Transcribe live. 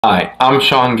Hi, I'm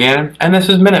Sean Gannon, and this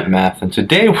is Minute Math, and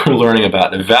today we're learning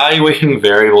about evaluating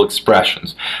variable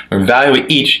expressions. We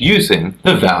evaluate each using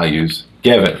the values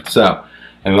given. So,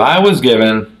 if I was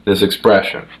given this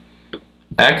expression,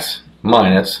 x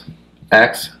minus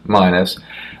y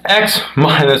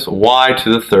to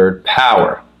the third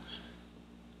power.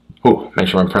 Ooh, make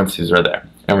sure my parentheses are there.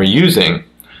 And we're using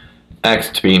x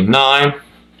to be 9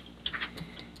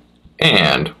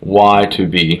 and y to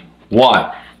be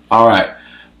 1. All right.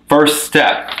 First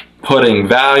step, putting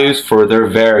values for their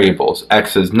variables.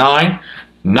 X is 9,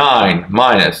 9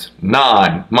 minus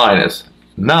y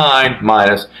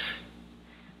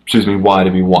to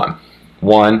be 1.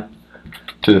 1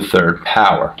 to the third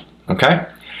power, okay?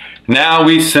 Now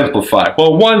we simplify.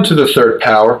 Well, 1 to the third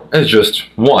power is just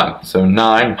 1. So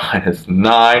 9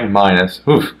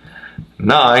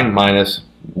 minus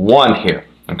 1 here,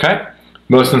 okay?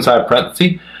 Most inside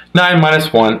parenthesis, 9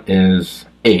 minus 1 is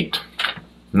 8.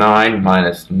 9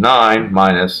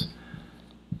 minus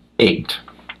 8.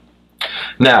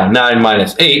 Now, 9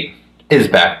 minus 8 is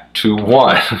back to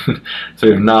 1. So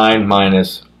we have 9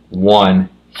 minus 1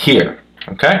 here.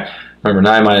 Okay? Remember,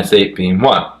 9 minus 8 being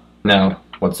 1. Now,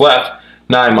 what's left?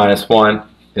 9 minus 1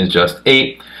 is just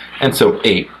 8. And so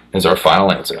 8 is our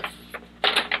final answer.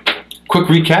 Quick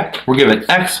recap, we're given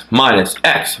x minus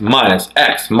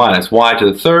y to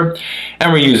the third,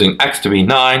 and we're using x to be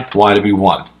 9, y to be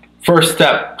 1. First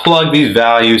step, plug these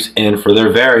values in for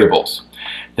their variables.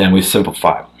 Then we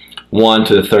simplify. 1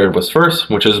 to the third was first,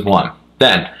 which is 1.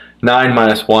 Then 9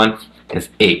 minus 1 is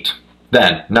 8.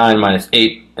 Then 9 minus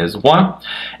 8 is 1.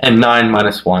 And 9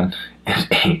 minus 1 is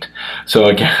 8. So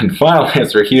again, final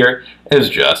answer here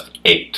is just 8.